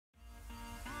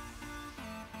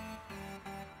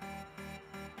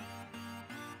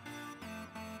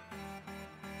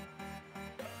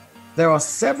There are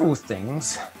several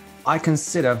things I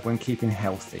consider when keeping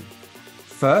healthy.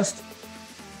 First,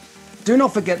 do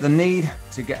not forget the need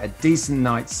to get a decent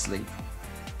night's sleep.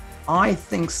 I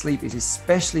think sleep is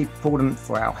especially important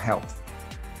for our health.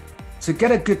 To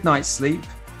get a good night's sleep,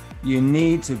 you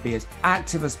need to be as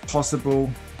active as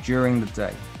possible during the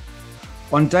day.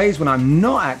 On days when I'm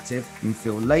not active and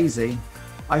feel lazy,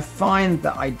 I find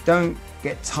that I don't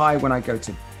get tired when I go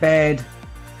to bed,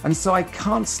 and so I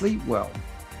can't sleep well.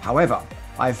 However,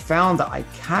 I've found that I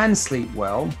can sleep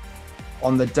well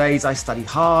on the days I study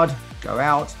hard, go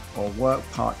out, or work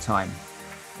part-time.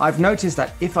 I've noticed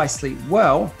that if I sleep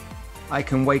well, I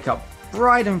can wake up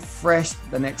bright and fresh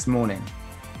the next morning.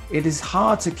 It is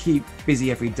hard to keep busy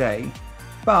every day,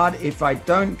 but if I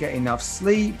don't get enough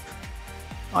sleep,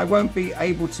 I won't be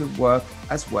able to work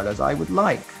as well as I would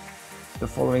like the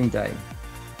following day.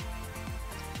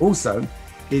 Also,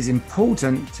 it is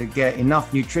important to get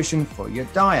enough nutrition for your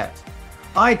diet.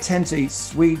 I tend to eat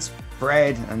sweets,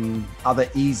 bread, and other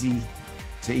easy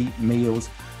to eat meals,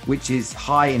 which is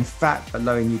high in fat but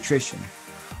low in nutrition.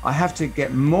 I have to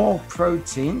get more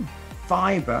protein,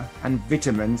 fiber, and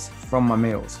vitamins from my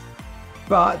meals.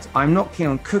 But I'm not keen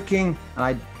on cooking, and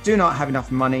I do not have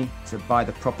enough money to buy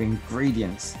the proper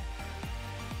ingredients.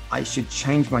 I should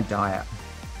change my diet.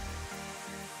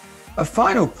 A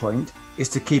final point is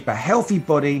to keep a healthy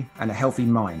body and a healthy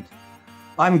mind.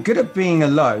 I'm good at being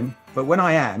alone, but when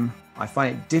I am, I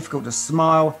find it difficult to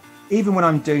smile, even when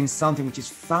I'm doing something which is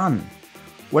fun.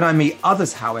 When I meet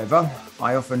others, however,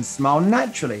 I often smile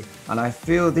naturally, and I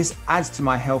feel this adds to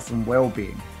my health and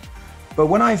well-being. But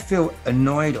when I feel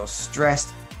annoyed or stressed,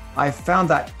 I've found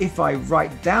that if I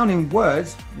write down in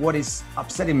words what is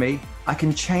upsetting me, I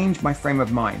can change my frame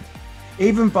of mind.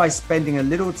 Even by spending a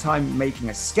little time making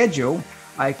a schedule,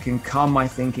 I can calm my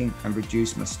thinking and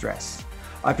reduce my stress.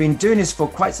 I've been doing this for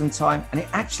quite some time, and it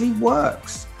actually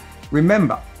works.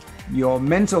 Remember, your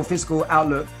mental physical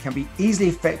outlook can be easily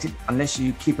affected unless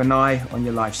you keep an eye on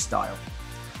your lifestyle.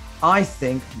 I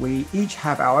think we each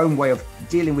have our own way of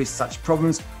dealing with such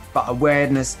problems, but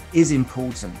awareness is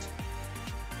important.